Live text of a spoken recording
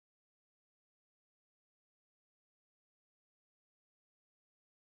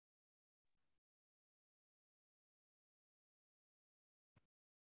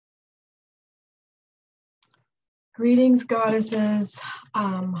Greetings, goddesses.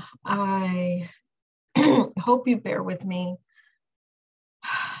 I hope you bear with me.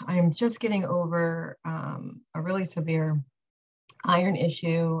 I'm just getting over a really severe iron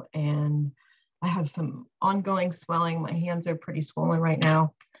issue, and I have some ongoing swelling. My hands are pretty swollen right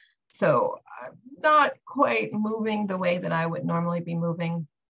now. So I'm not quite moving the way that I would normally be moving.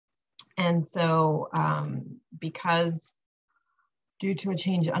 And so because due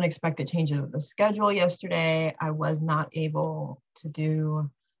to unexpected changes of the schedule yesterday, I was not able to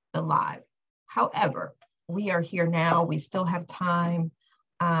do the live. However, we are here now. We still have time.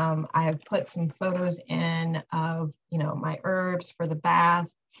 I have put some photos in of, my herbs for the bath.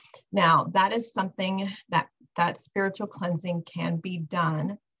 Now, that is something that spiritual cleansing can be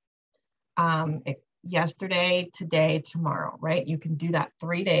done yesterday, today, tomorrow, right? You can do that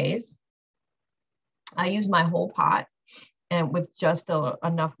 3 days. I use my whole pot, and with just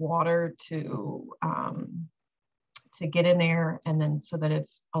enough water to get in there, and then so that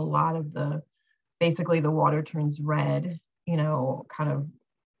it's a lot of basically the water turns red, kind of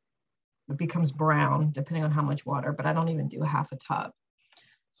it becomes brown depending on how much water, but I don't even do half a tub.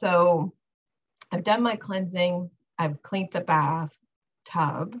 So I've done my cleansing. I've cleaned the bath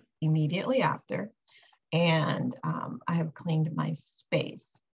tub immediately after, and I have cleaned my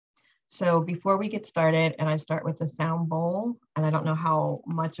space. So before we get started, and I start with the sound bowl, and I don't know how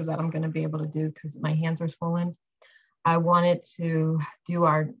much of that I'm going to be able to do because my hands are swollen. I wanted to do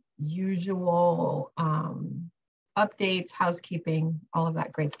our usual updates, housekeeping, all of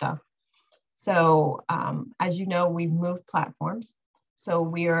that great stuff. So as you know, we've moved platforms. So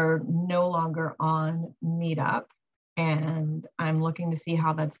we are no longer on Meetup, and I'm looking to see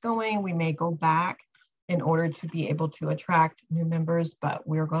how that's going. We may go back in order to be able to attract new members, but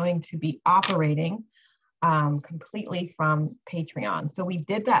we're going to be operating completely from Patreon. So we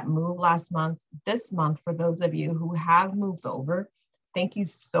did that move last month. This month, for those of you who have moved over, thank you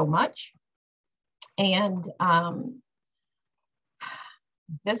so much. And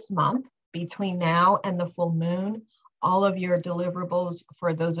this month, between now and the full moon, all of your deliverables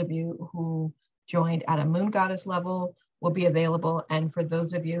for those of you who joined at a moon goddess level will be available. And for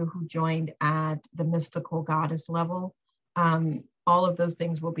those of you who joined at the mystical goddess level, all of those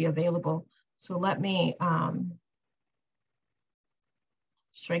things will be available. So let me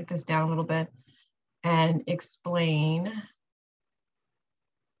shrink this down a little bit and explain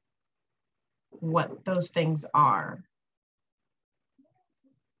what those things are.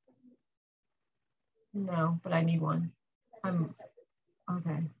 No, but I need one. I'm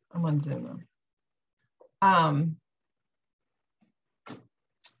on Zoom now.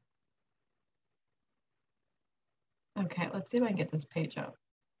 Okay, let's see if I can get this page up.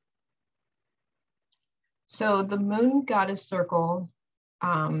 So the Moon Goddess Circle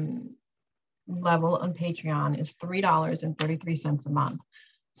level on Patreon is $3.33 a month.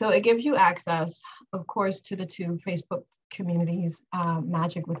 So it gives you access, of course, to the two Facebook communities,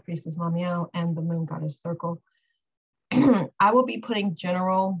 Magic with Priestess LaMeel and the Moon Goddess Circle. I will be putting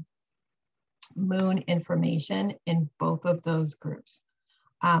general moon information in both of those groups.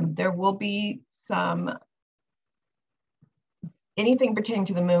 There will be anything pertaining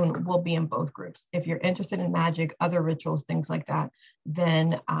to the moon will be in both groups. If you're interested in magic, other rituals, things like that,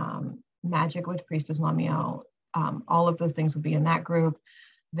 then Magic with Priestess LaMeel, all of those things will be in that group.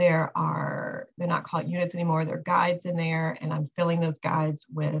 They're not called units anymore, they're guides in there, and I'm filling those guides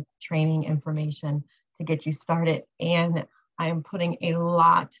with training information to get you started. And I am putting a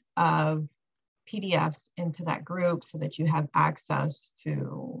lot of PDFs into that group so that you have access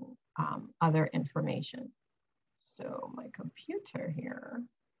to other information. So my computer here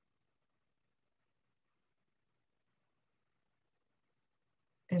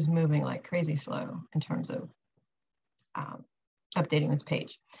is moving like crazy slow in terms of updating this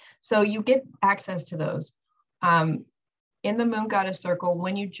page. So you get access to those. In the Moon Goddess Circle,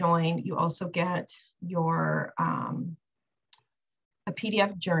 when you join, you also get your a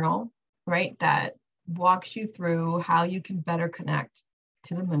PDF journal, right, that walks you through how you can better connect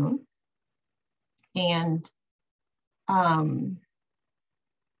to the moon. And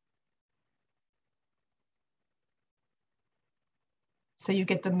so you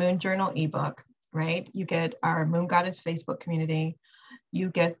get the Moon Journal ebook, right? You get our Moon Goddess Facebook community. You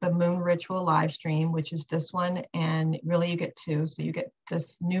get the Moon Ritual live stream, which is this one, and really you get two. So you get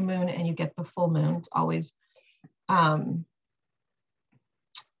this new moon and you get the full moon. It's always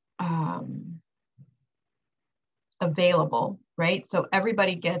available, right? So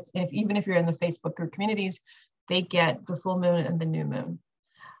everybody gets, even if you're in the Facebook group communities, they get the full moon and the new moon.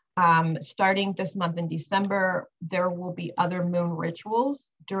 Starting this month in December, there will be other moon rituals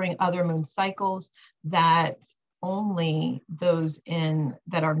during other moon cycles that only those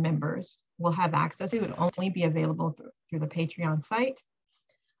that are members will have access to. It would only be available through the Patreon site,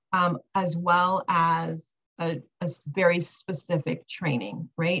 as well as a very specific training,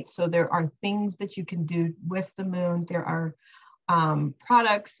 right? So there are things that you can do with the moon. There are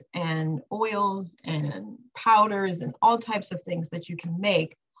products and oils and powders and all types of things that you can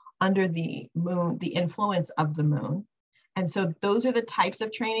make under the moon, the influence of the moon. And so those are the types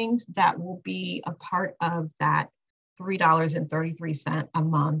of trainings that will be a part of that $3.33 a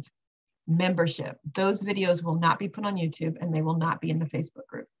month membership. Those videos will not be put on YouTube and they will not be in the Facebook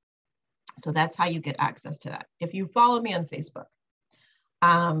group. So that's how you get access to that. If you follow me on Facebook,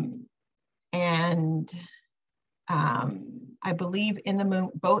 I believe in the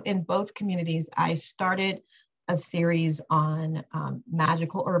moon, both communities, I started a series on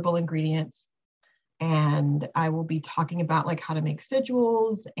magical herbal ingredients. And I will be talking about like how to make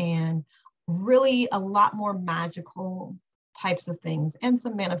sigils and really a lot more magical types of things and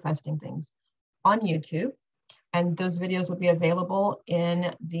some manifesting things on YouTube. And those videos will be available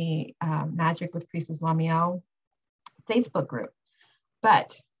in the Magic with Priestess LaMeel Facebook group.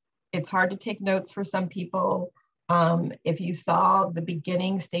 But it's hard to take notes for some people. If you saw the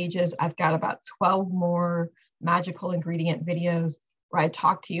beginning stages, I've got about 12 more magical ingredient videos where I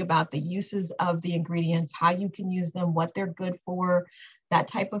talk to you about the uses of the ingredients, how you can use them, what they're good for, that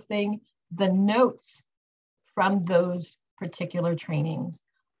type of thing. The notes from those particular trainings,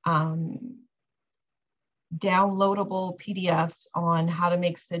 downloadable PDFs on how to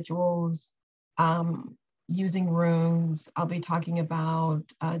make sigils, using runes. I'll be talking about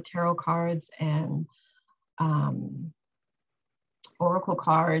tarot cards and oracle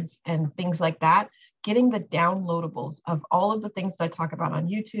cards and things like that. Getting the downloadables of all of the things that I talk about on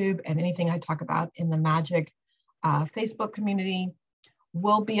YouTube and anything I talk about in the Magic Facebook community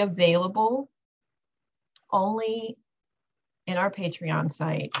will be available only in our Patreon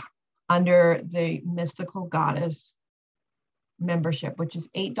site under the Mystical Goddess membership, which is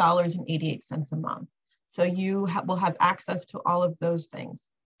 $8.88 a month. So you will have access to all of those things.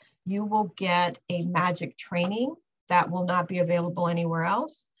 You will get a magic training that will not be available anywhere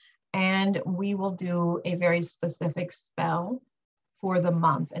else. And we will do a very specific spell for the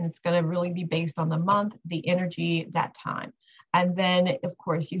month. And it's going to really be based on the month, the energy, that time. And then, of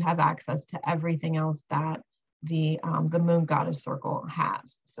course, you have access to everything else that the Moon Goddess Circle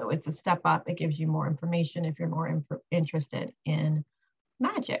has. So it's a step up. It gives you more information if you're more interested in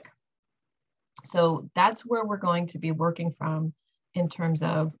magic. So that's where we're going to be working from in terms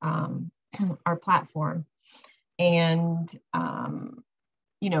of our platform. And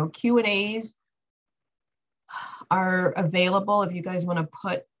you know, Q&As are available if you guys want to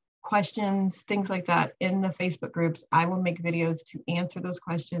put questions, things like that in the Facebook groups. I will make videos to answer those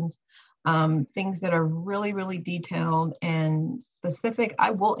questions. Things that are really, really detailed and specific, I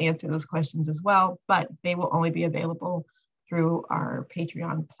will answer those questions as well, but they will only be available through our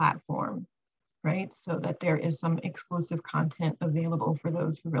Patreon platform, right? So that there is some exclusive content available for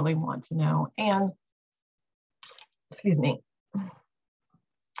those who really want to know. And, excuse me,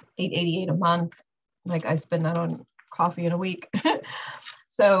 $8.88 a month, like I spend that on coffee in a week.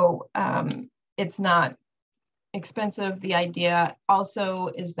 So it's not expensive. The idea also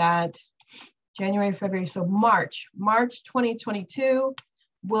is that January, February, so March 2022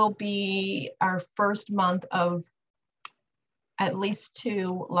 will be our first month of at least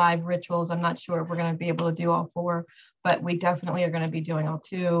 2 live rituals. I'm not sure if we're going to be able to do all 4, but we definitely are going to be doing all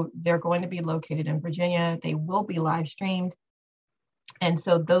 2. They're going to be located in Virginia. They will be live streamed. And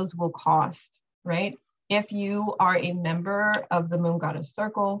so those will cost, right? If you are a member of the Moon Goddess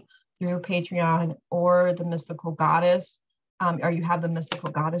Circle through Patreon or the Mystical Goddess, or you have the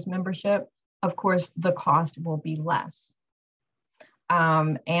Mystical Goddess membership, of course, the cost will be less.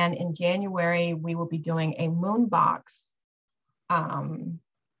 And in January, we will be doing a moon box.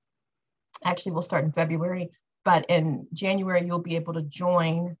 Actually, we'll start in February, but in January, you'll be able to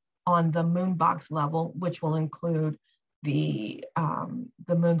join on the moon box level, which will include the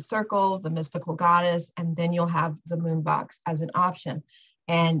moon circle, the Mystical Goddess, and then you'll have the moon box as an option.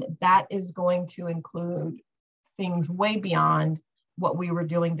 And that is going to include things way beyond what we were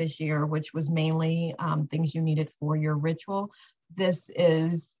doing this year, which was mainly things you needed for your ritual. This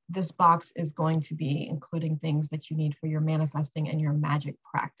box is going to be including things that you need for your manifesting and your magic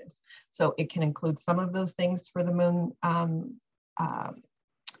practice. So it can include some of those things for the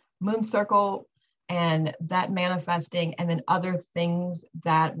moon circle and that manifesting, and then other things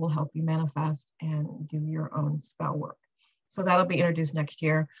that will help you manifest and do your own spell work. So that'll be introduced next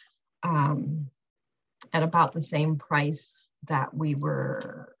year at about the same price that we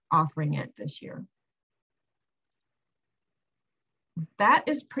were offering it this year. that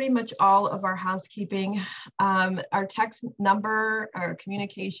is pretty much all of our housekeeping. Our text number, our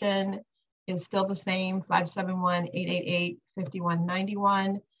communication is still the same,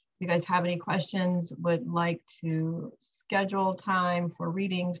 571-888-5191. If you guys have any questions, would like to schedule time for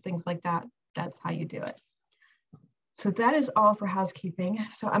readings, things like that, that's how you do it. So that is all for housekeeping.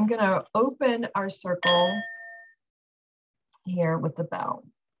 So I'm gonna open our circle here with the bell.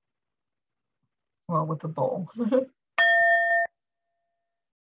 Well, with the bowl.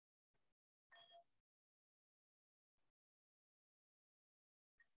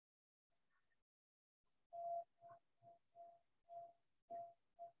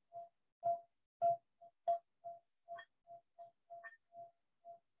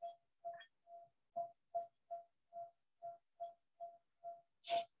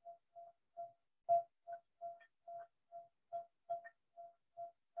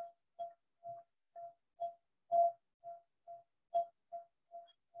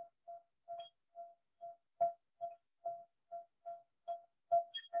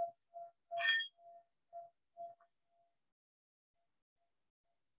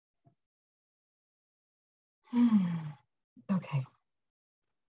 Okay.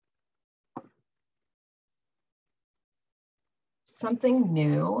 Something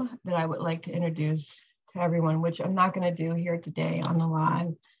new that I would like to introduce to everyone, which I'm not going to do here today on the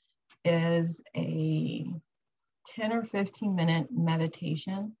live, is a 10 or 15 minute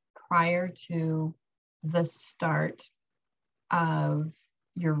meditation prior to the start of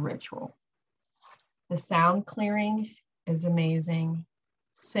your ritual. The sound clearing is amazing.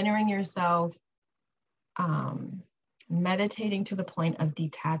 Centering yourself, meditating to the point of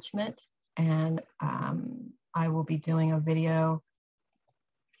detachment. And I will be doing a video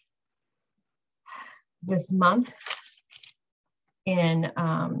this month in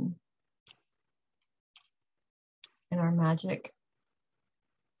our magic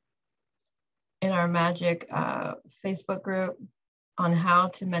Facebook group on how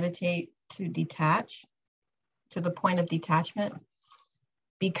to meditate to detach, to the point of detachment,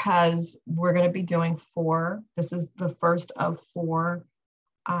 because we're going to be doing 4. This is the first of 4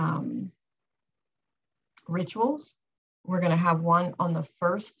 rituals. We're going to have one on the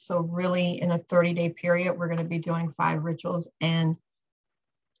 1st. So really in a 30-day period, we're going to be doing 5 rituals, and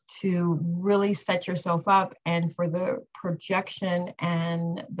to really set yourself up and for the projection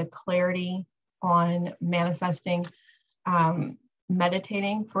and the clarity on manifesting,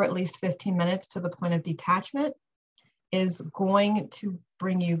 meditating for at least 15 minutes to the point of detachment is going to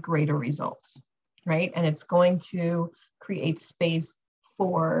bring you greater results, right? And it's going to create space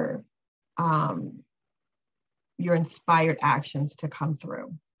for your inspired actions to come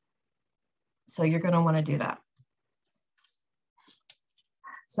through. So you're going to want to do that.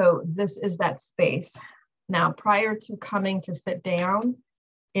 So this is that space. Now, prior to coming to sit down,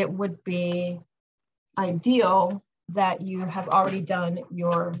 it would be ideal that you have already done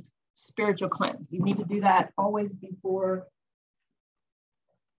your spiritual cleanse. You need to do that always before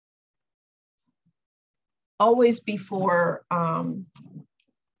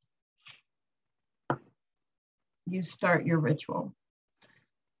you start your ritual.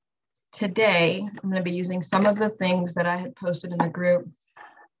 Today, I'm going to be using some of the things that I had posted in the group.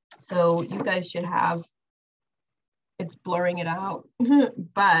 So you guys should have, it's blurring it out,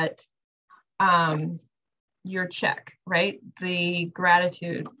 but your check, right? The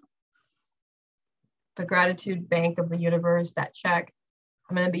gratitude bank of the universe, that check.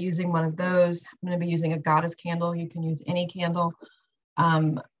 I'm going to be using one of those. I'm going to be using a goddess candle. You can use any candle.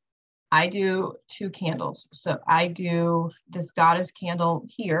 I do 2 candles. So I do this goddess candle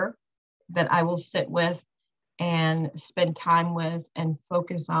here that I will sit with and spend time with and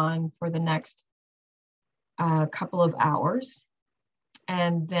focus on for the next couple of hours.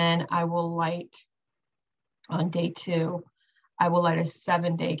 And then I will light, on day 2, I will light a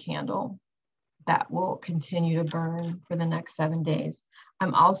 7-day candle that will continue to burn for the next 7 days.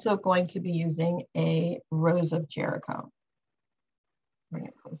 I'm also going to be using a Rose of Jericho. Bring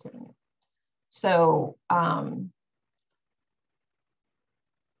it closer to me. So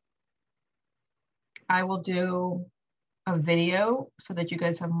I will do a video so that you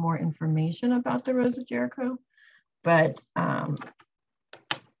guys have more information about the Rose of Jericho, but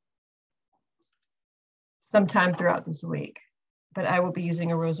sometime throughout this week. But I will be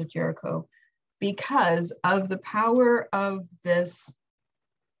using a Rose of Jericho because of the power of this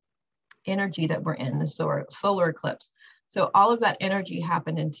energy that we're in, the solar eclipse. So all of that energy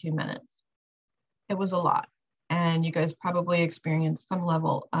happened in 2 minutes. It was a lot. And you guys probably experienced some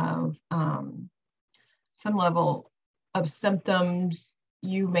level of symptoms.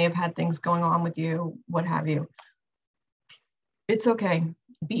 You may have had things going on with you, what have you. it's okay.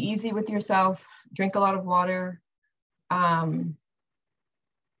 Be easy with yourself, drink a lot of water, and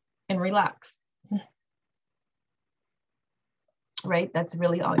relax. Right? That's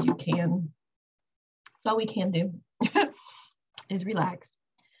really all you can. That's all we can do is relax.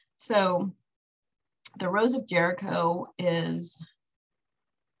 So the Rose of Jericho is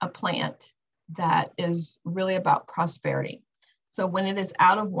a plant that is really about prosperity. So when it is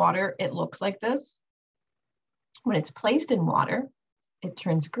out of water, it looks like this. When it's placed in water, it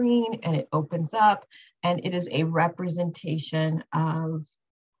turns green and it opens up, and it is a representation of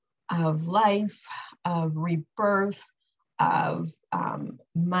life, of rebirth, of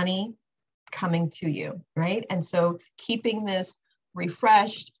money coming to you, right? And so keeping this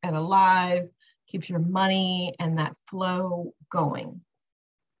refreshed and alive keeps your money and that flow going.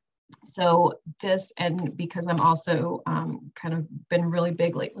 So this, and because I'm also kind of been really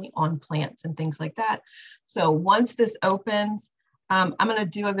big lately on plants and things like that. So once this opens, I'm going to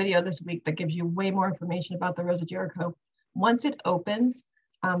do a video this week that gives you way more information about the Rose of Jericho. Once it opens,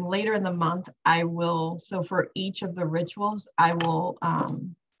 later in the month, I will, so for each of the rituals, I will,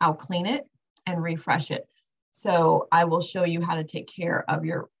 I'll clean it and refresh it. So I will show you how to take care of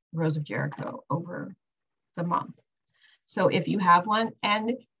your Rose of Jericho over the month. So if you have one,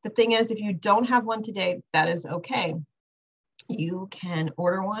 and the thing is, if you don't have one today, that is okay. You can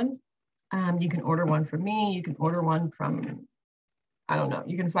order one. You can order one from me. You can order one from, I don't know,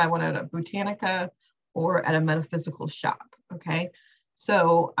 you can find one at a Botanica or at a metaphysical shop, okay?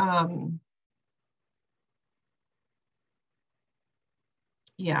 So,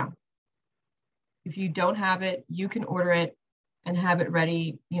 yeah, if you don't have it, you can order it and have it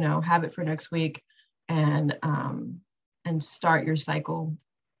ready, you know, have it for next week, and start your cycle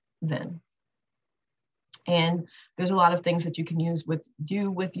then. And there's a lot of things that you can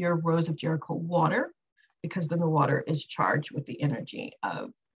do with your Rose of Jericho water, because then the water is charged with the energy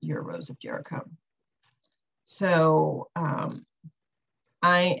of your Rose of Jericho. So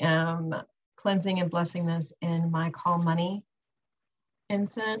I am cleansing and blessing this in my Call Money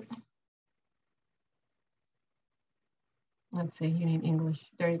incense. Let's see, you need English.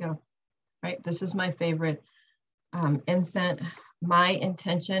 There you go. Right, this is my favorite incense. My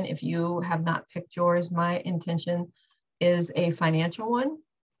intention, if you have not picked yours, my intention is a financial one.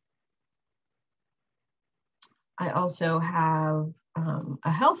 I also have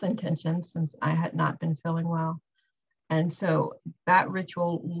a health intention, since I had not been feeling well. And so that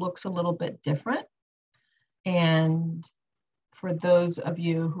ritual looks a little bit different. And for those of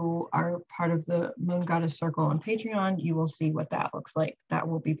you who are part of the Moon Goddess Circle on Patreon, you will see what that looks like. That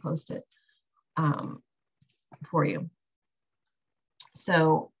will be posted for you.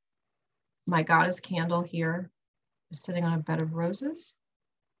 So my goddess candle here is sitting on a bed of roses.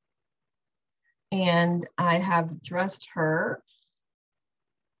 And I have dressed her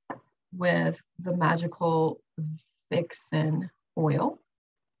with the magical Vixen oil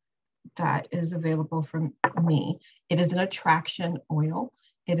that is available from me. It is an attraction oil.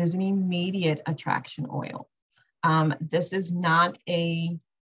 It is an immediate attraction oil. This is not a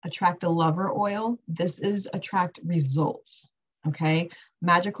attract a lover oil. This is attract results, okay?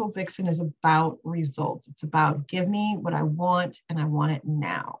 Magical Vixen is about results. It's about give me what I want, and I want it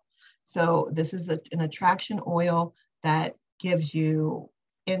now. So this is an attraction oil that gives you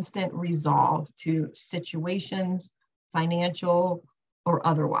instant resolve to situations, financial or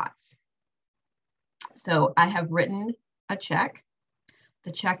otherwise. So I have written a check.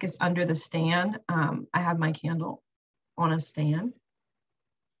 The check is under the stand. I have my candle on a stand.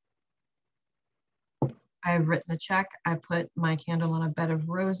 I have written the check. I put my candle on a bed of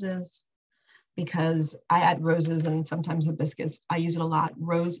roses because I add roses and sometimes hibiscus. I use it a lot.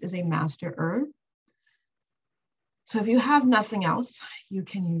 Rose is a master herb. So if you have nothing else, you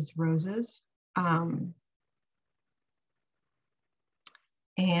can use roses.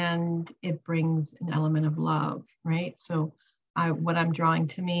 And it brings an element of love, right? So what I'm drawing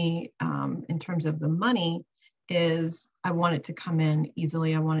to me in terms of the money is I want it to come in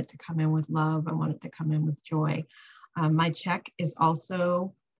easily. I want it to come in with love. I want it to come in with joy. My check is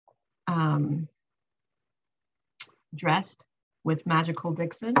also dressed with Magical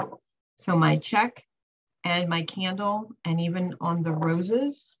Vixen. So my check and my candle, and even on the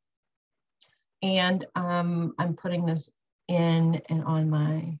roses. And I'm putting this in and on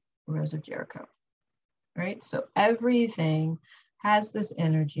my Rose of Jericho, right? So everything has this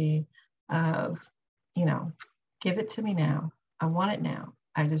energy of, you know, give it to me now. I want it now.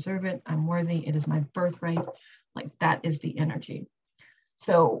 I deserve it. I'm worthy. It is my birthright. Like that is the energy.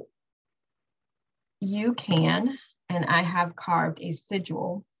 So you can, and I have carved a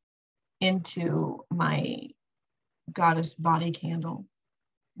sigil into Goddess body candle,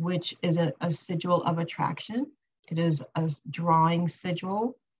 which is a sigil of attraction. It is a drawing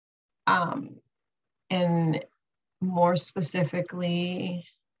sigil. And more specifically,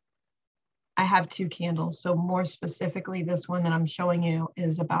 I have two candles. So more specifically, this one that I'm showing you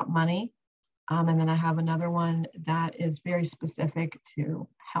is about money. And then I have another one that is very specific to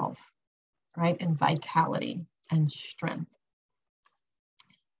health, right? And vitality and strength.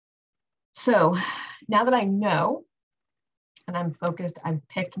 So now that I know and I'm focused, I've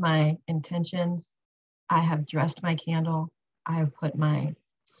picked my intentions, I have dressed my candle, I have put my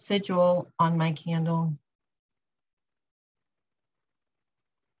sigil on my candle,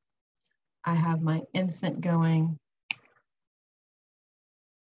 I have my incense going.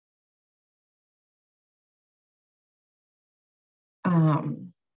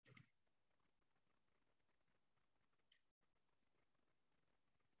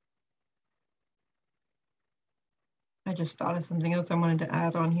 I just thought of something else I wanted to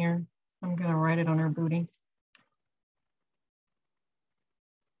add on here. I'm gonna write it on her booty.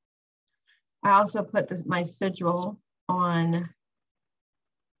 I also put this, my sigil on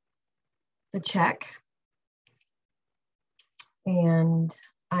the check. And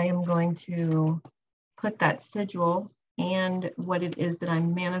I am going to put that sigil and what it is that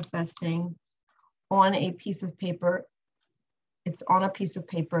I'm manifesting on a piece of paper. It's on a piece of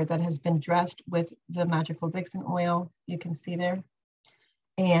paper that has been dressed with the Magical Vixen oil, you can see there.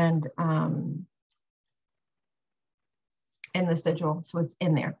 And the sigil, so it's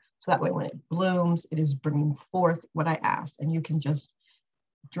in there. So that way when it blooms, it is bringing forth what I asked, and you can just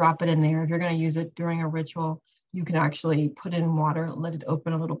drop it in there. If you're gonna use it during a ritual, you can actually put it in water, let it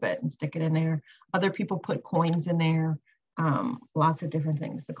open a little bit and stick it in there. Other people put coins in there, lots of different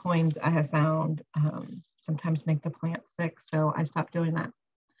things. The coins I have found sometimes make the plant sick, so I stopped doing that.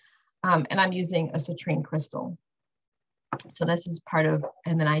 And I'm using a citrine crystal. So this is part of,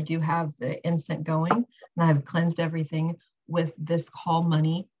 and then I do have the incense going, and I have cleansed everything with this Call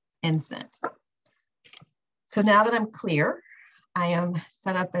Money incense. So now that I'm clear, I am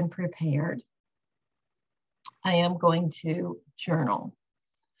set up and prepared, I am going to journal.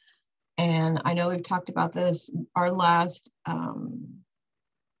 And I know we've talked about this. Our last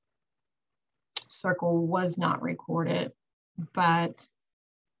circle was not recorded, but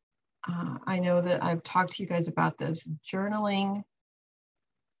I know that I've talked to you guys about this. Journaling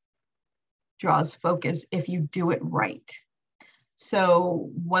draws focus if you do it right. So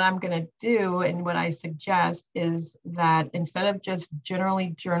what I'm going to do and what I suggest is that instead of just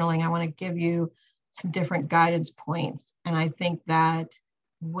generally journaling, I want to give you some different guidance points. And I think that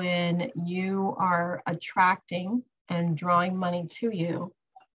when you are attracting and drawing money to you,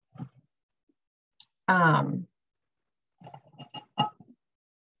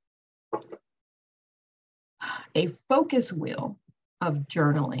 a focus wheel of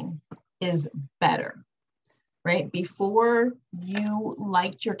journaling is better, right? Before you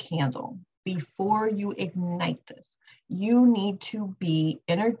light your candle, before you ignite this, you need to be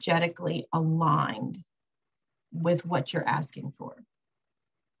energetically aligned with what you're asking for.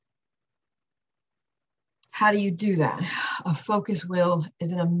 How do you do that? A focus wheel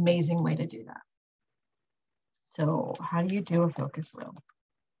is an amazing way to do that. So how do you do a focus wheel?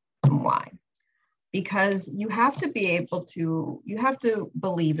 And why? Because you have to be able to, you have to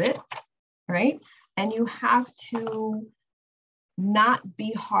believe it, right? And you have to not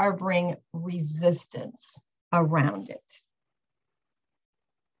be harboring resistance around it.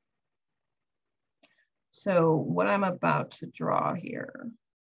 So what I'm about to draw here,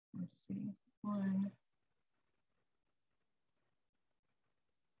 let's see, 1,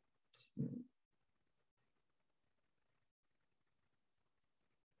 2,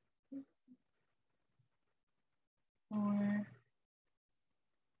 4,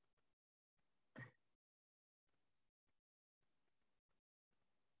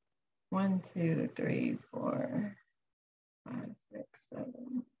 1, 2, 3, 4, 5, 6,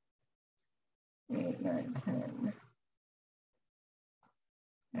 7, 8, 9, 10.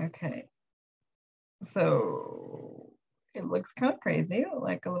 Okay, so it looks kind of crazy,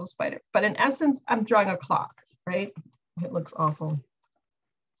 like a little spider, but in essence, I'm drawing a clock, right? It looks awful.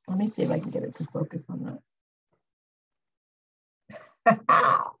 Let me see if I can get it to focus on that.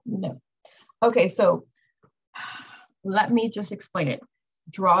 No. Okay, so let me just explain it.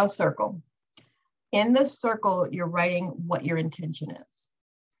 Draw a circle. In this circle, you're writing what your intention is.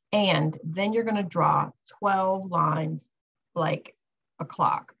 And then you're going to draw 12 lines like a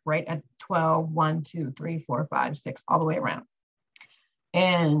clock, right? At 12, 1, 2, 3, 4, 5, 6, all the way around.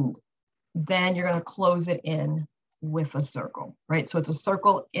 And then you're going to close it in with a circle, right? So it's a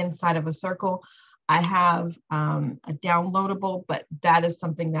circle inside of a circle. I have a downloadable, but that is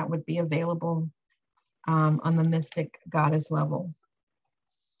something that would be available on the Mystic Goddess level.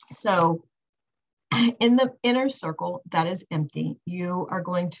 So in the inner circle that is empty, you are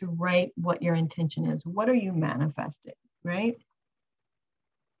going to write what your intention is. What are you manifesting, right?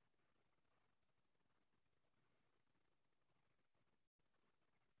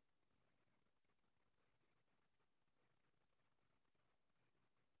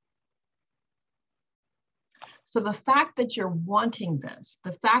 So the fact that you're wanting this,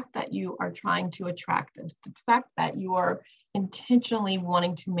 the fact that you are trying to attract this, the fact that you are intentionally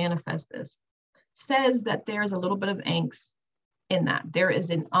wanting to manifest this says that there's a little bit of angst in that. There is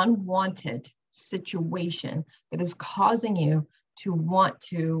an unwanted situation that is causing you to want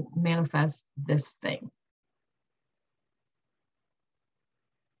to manifest this thing.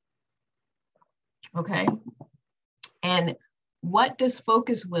 Okay. And what this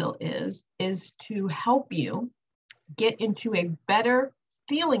focus wheel is to help you get into a better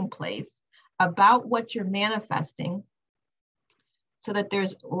feeling place about what you're manifesting so that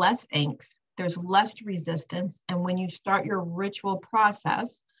there's less angst, there's less resistance. And when you start your ritual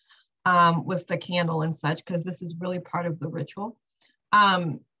process with the candle and such, because this is really part of the ritual,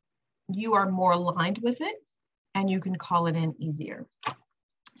 you are more aligned with it and you can call it in easier.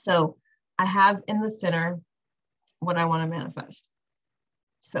 So I have in the center what I want to manifest.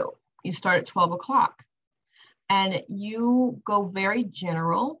 So you start at 12 o'clock and you go very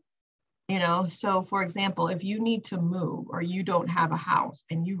general, you know. So for example, if you need to move or you don't have a house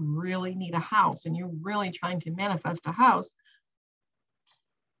and you really need a house and you're really trying to manifest a house,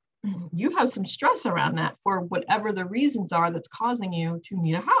 you have some stress around that for whatever the reasons are that's causing you to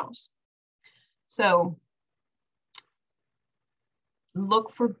need a house. So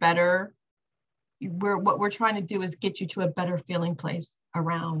look for better. What we're trying to do is get you to a better feeling place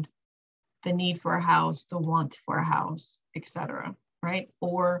around the need for a house, the want for a house, etc., right?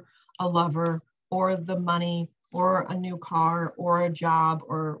 Or a lover, or the money, or a new car, or a job,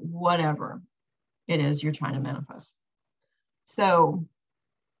 or whatever it is you're trying to manifest. So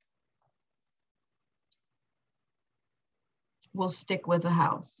we'll stick with a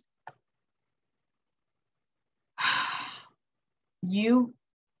house.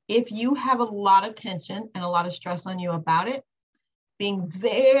 If you have a lot of tension and a lot of stress on you about it, being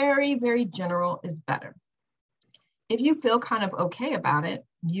very, very general is better. If you feel kind of okay about it,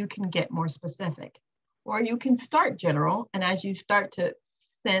 you can get more specific. Or you can start general, and as you start to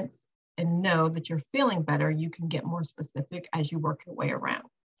sense and know that you're feeling better, you can get more specific as you work your way around,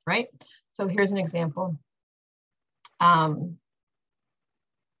 right? So here's an example. I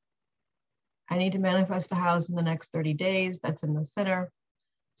need to manifest a house in the next 30 days. That's in the center.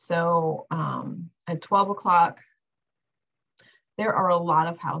 So at 12 o'clock, there are a lot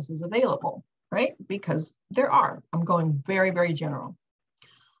of houses available, right? Because there are. I'm going very, very general.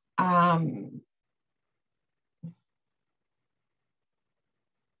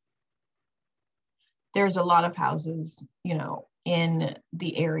 There's a lot of houses, you know, in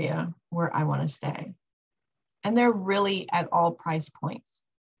the area where I want to stay. And they're really at all price points.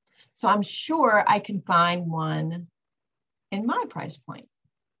 So I'm sure I can find one in my price point.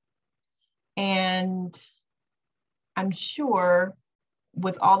 And I'm sure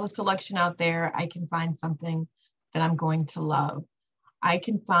with all the selection out there, I can find something that I'm going to love. I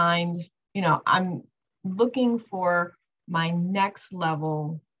can find, you know, I'm looking for my next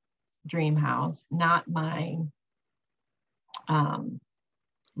level dream house, not my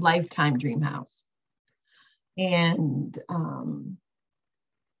lifetime dream house. And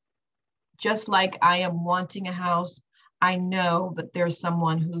just like I am wanting a house, I know that there's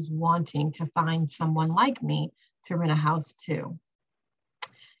someone who's wanting to find someone like me to rent a house to.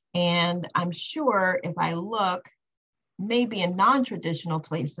 And I'm sure if I look, maybe in non-traditional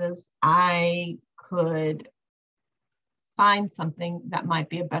places, I could find something that might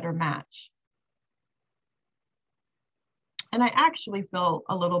be a better match. And I actually feel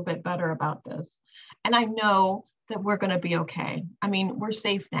a little bit better about this. And I know that we're going to be okay. I mean, we're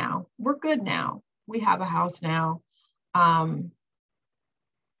safe now. We're good now. We have a house now. And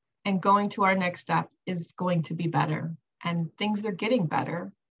going to our next step is going to be better. And things are getting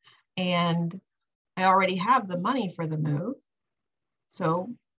better. And I already have the money for the move.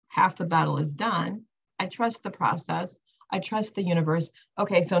 So half the battle is done. I trust the process. I trust the universe.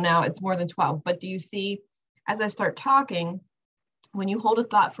 Okay, so now it's more than 12. But do you see, as I start talking, when you hold a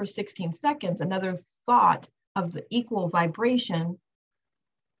thought for 16 seconds, another thought of the equal vibration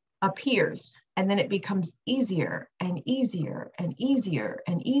appears. And then it becomes easier and easier and easier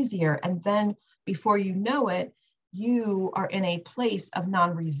and easier. And then before you know it, you are in a place of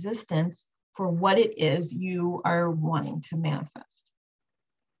non-resistance for what it is you are wanting to manifest.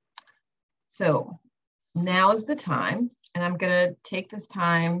 So now is the time, and I'm going to take this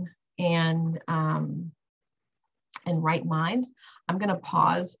time and in right minds, I'm going to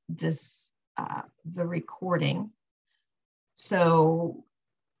pause this, the recording. So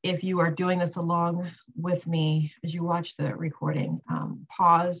if you are doing this along with me as you watch the recording,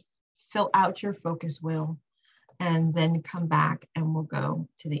 pause, fill out your focus wheel, and then come back and we'll go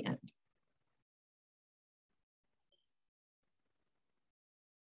to the end.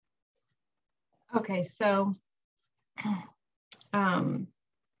 Okay, so I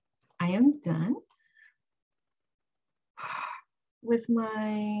am done with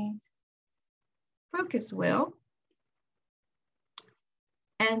my focus wheel.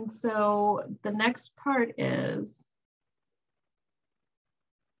 And so the next part is,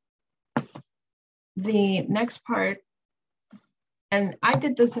 and I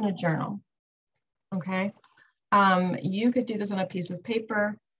did this in a journal, okay? You could do this on a piece of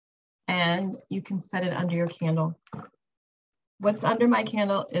paper and you can set it under your candle. What's under my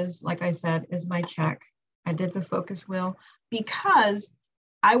candle is, like I said, is my check. I did the focus wheel because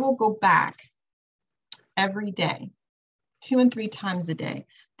I will go back every day, 2 and 3 times a day.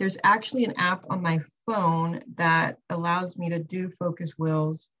 There's actually an app on my phone that allows me to do focus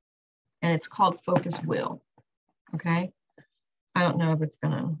wheels, and it's called Focus Wheel, okay? I don't know if it's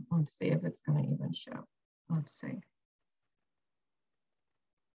gonna, let's see if it's gonna even show. Let's see.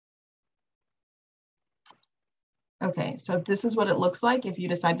 Okay, so this is what it looks like if you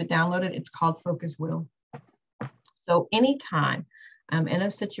decide to download it. It's called Focus Wheel. So anytime I'm in a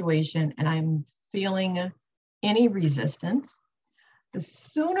situation and I'm feeling any resistance, the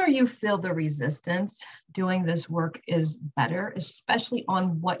sooner you feel the resistance, doing this work is better, especially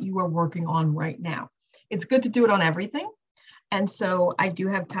on what you are working on right now. It's good to do it on everything. And so I do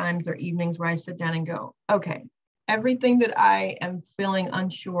have times or evenings where I sit down and go, okay, everything that I am feeling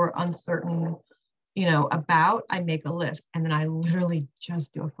unsure, uncertain, about, I make a list. And then I literally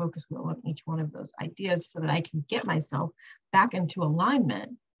just do a focus wheel on each one of those ideas so that I can get myself back into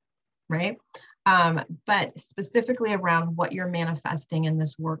alignment, right? But specifically around what you're manifesting in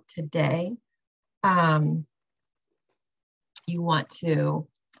this work today, you want to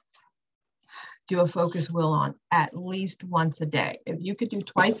do a focus wheel on at least once a day. If you could do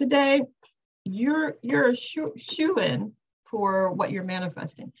twice a day, you're a shoo-in for what you're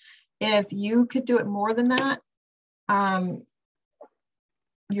manifesting. If you could do it more than that,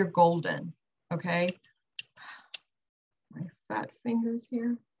 you're golden, okay? My fat fingers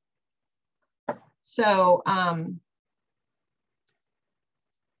here. So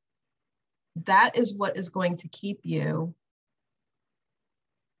that is what is going to keep you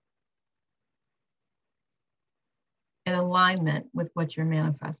in alignment with what you're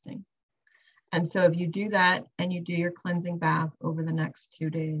manifesting. And so if you do that and you do your cleansing bath over the next 2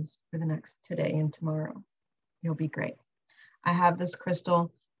 days, for the next today and tomorrow, you'll be great. I have this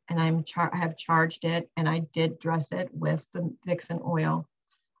crystal and I have charged it, and I did dress it with the Vixen oil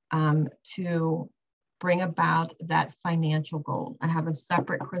to bring about that financial goal. I have a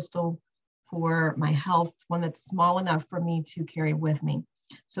separate crystal for my health, one that's small enough for me to carry with me.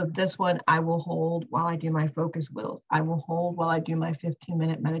 So this one I will hold while I do my focus wheels. I will hold while I do my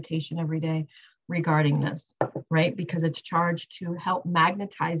 15-minute meditation every day regarding this, right? Because it's charged to help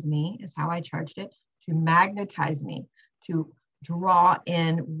magnetize me, is how I charged it, to magnetize me, to draw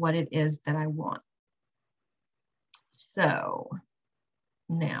in what it is that I want. So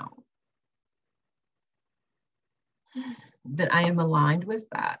now that I am aligned with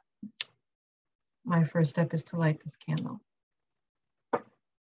that, my first step is to light this candle.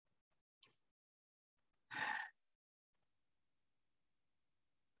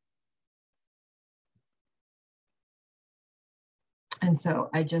 And so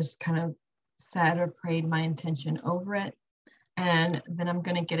I just kind of said or prayed my intention over it. And then I'm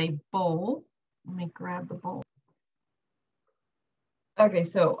going to get a bowl. Let me grab the bowl. Okay,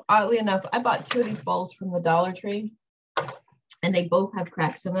 so oddly enough, I bought 2 of these bowls from the Dollar Tree, and they both have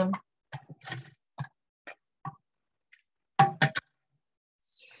cracks in them. But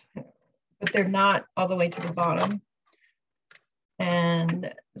they're not all the way to the bottom.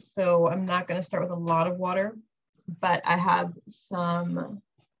 And so I'm not going to start with a lot of water, but I have some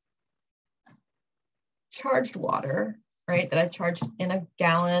charged water, right, that I charged in a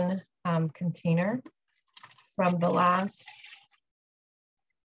gallon container from the last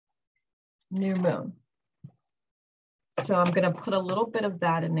new moon. So I'm going to put a little bit of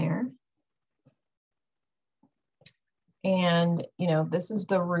that in there. And, this is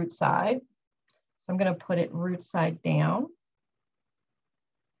the root side. So I'm going to put it root side down.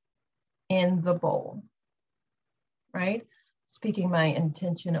 in the bowl, right? Speaking my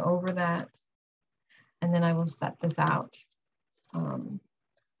intention over that. And then I will set this out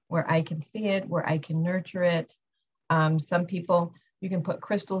where I can see it, where I can nurture it. Some people, you can put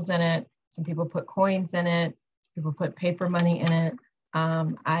crystals in it. Some people put coins in it. Some people put paper money in it.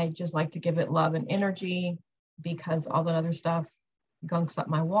 I just like to give it love and energy because all that other stuff gunks up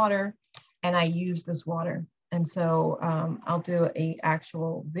my water, and I use this water. And so I'll do an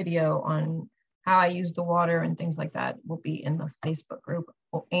actual video on how I use the water and things like that will be in the Facebook group,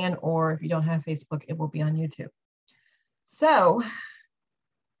 or if you don't have Facebook, it will be on YouTube. So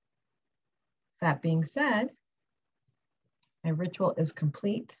that being said, my ritual is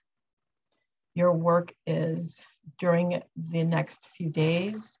complete. Your work is during the next few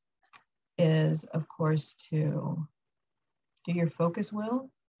days is, of course, to do your focus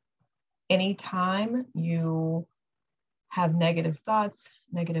wheel. Anytime you have negative thoughts,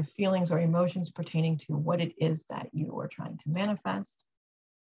 negative feelings, or emotions pertaining to what it is that you are trying to manifest,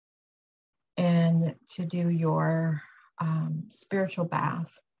 and to do your spiritual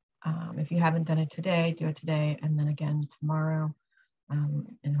bath. If you haven't done it today, do it today, and then again tomorrow.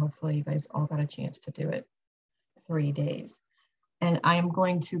 And hopefully you guys all got a chance to do it 3 days. And I am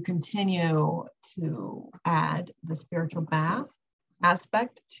going to continue to add the spiritual bath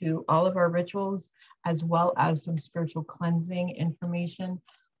aspect to all of our rituals, as well as some spiritual cleansing information,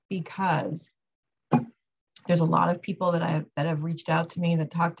 because there's a lot of people that have reached out to me, that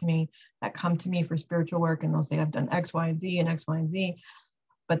talk to me, that come to me for spiritual work, and they'll say, I've done X, Y, and Z and X, Y, and Z,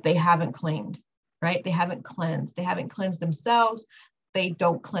 but they haven't cleaned, right? They haven't cleansed. They haven't cleansed themselves. They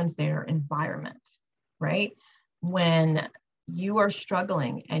don't cleanse their environment, right? When you are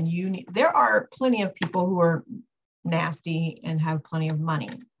struggling and there are plenty of people who are nasty and have plenty of money,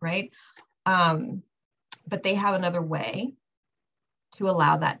 right? But they have another way to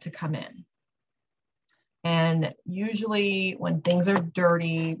allow that to come in. And usually when things are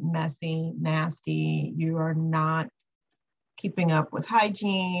dirty, messy, nasty, you are not keeping up with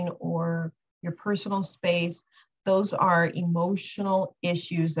hygiene or your personal space. Those are emotional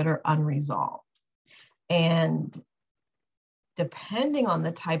issues that are unresolved. And depending on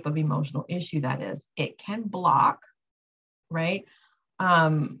the type of emotional issue that is, it can block, right,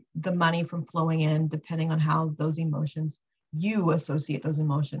 the money from flowing in, depending on how those emotions, you associate those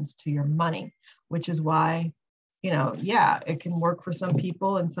emotions to your money, which is why, yeah, it can work for some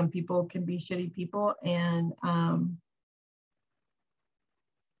people, and some people can be shitty people and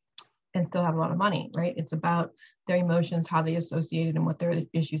still have a lot of money, right? It's about their emotions, how they associate it, and what their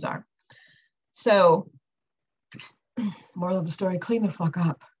issues are. So, moral of the story, clean the fuck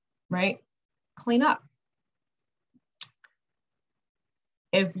up, right? Clean up.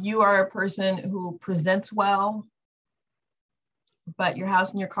 If you are a person who presents well, but your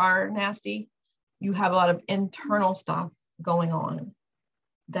house and your car are nasty, you have a lot of internal stuff going on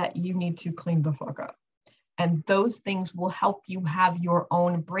that you need to clean the fuck up. And those things will help you have your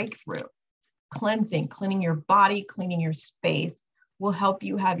own breakthrough. Cleaning your body, cleaning your space will help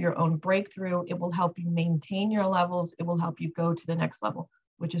you have your own breakthrough. It will help you maintain your levels. It will help you go to the next level,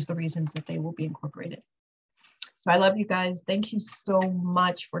 which is the reasons that they will be incorporated. So I love you guys. Thank you so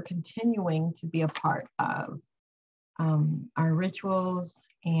much for continuing to be a part of our rituals,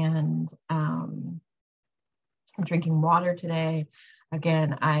 and drinking water today.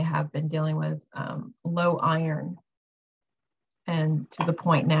 Again, I have been dealing with low iron, and to the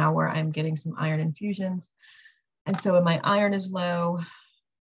point now where I'm getting some iron infusions. And so when my iron is low,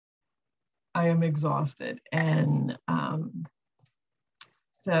 I am exhausted. And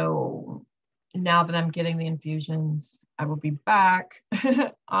so now that I'm getting the infusions, I will be back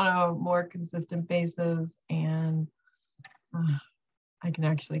on a more consistent basis, and I can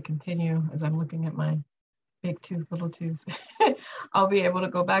actually continue as I'm looking at my big tooth, little tooth. I'll be able to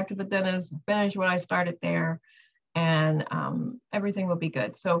go back to the dentist, finish what I started there, and everything will be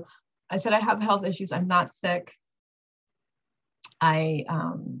good. So I said I have health issues. I'm not sick. I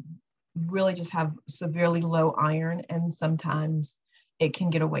really just have severely low iron, and sometimes it can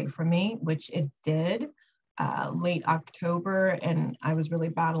get away from me, which it did late October, and I was really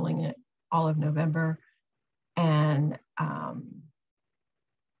battling it all of November, and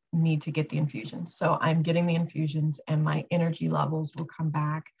need to get the infusions. So I'm getting the infusions, and my energy levels will come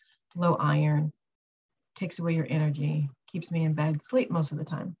back. Low iron takes away your energy, keeps me in bed, sleep most of the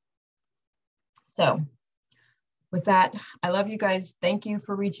time. So with that, I love you guys. Thank you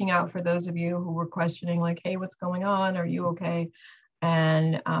for reaching out, for those of you who were questioning, like, hey, what's going on? Are you okay?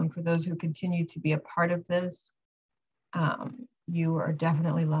 And for those who continue to be a part of this, you are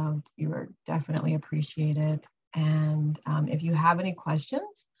definitely loved. You are definitely appreciated. And if you have any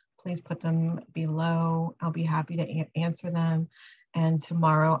questions, please put them below. I'll be happy to answer them. And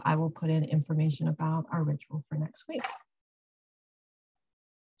tomorrow I will put in information about our ritual for next week.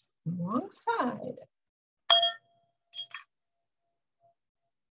 Wrong side.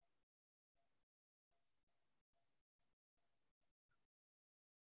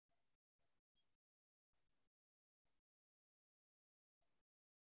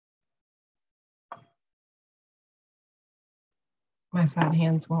 My fat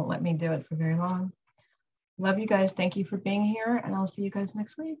hands won't let me do it for very long. Love you guys. Thank you for being here, and I'll see you guys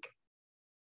next week.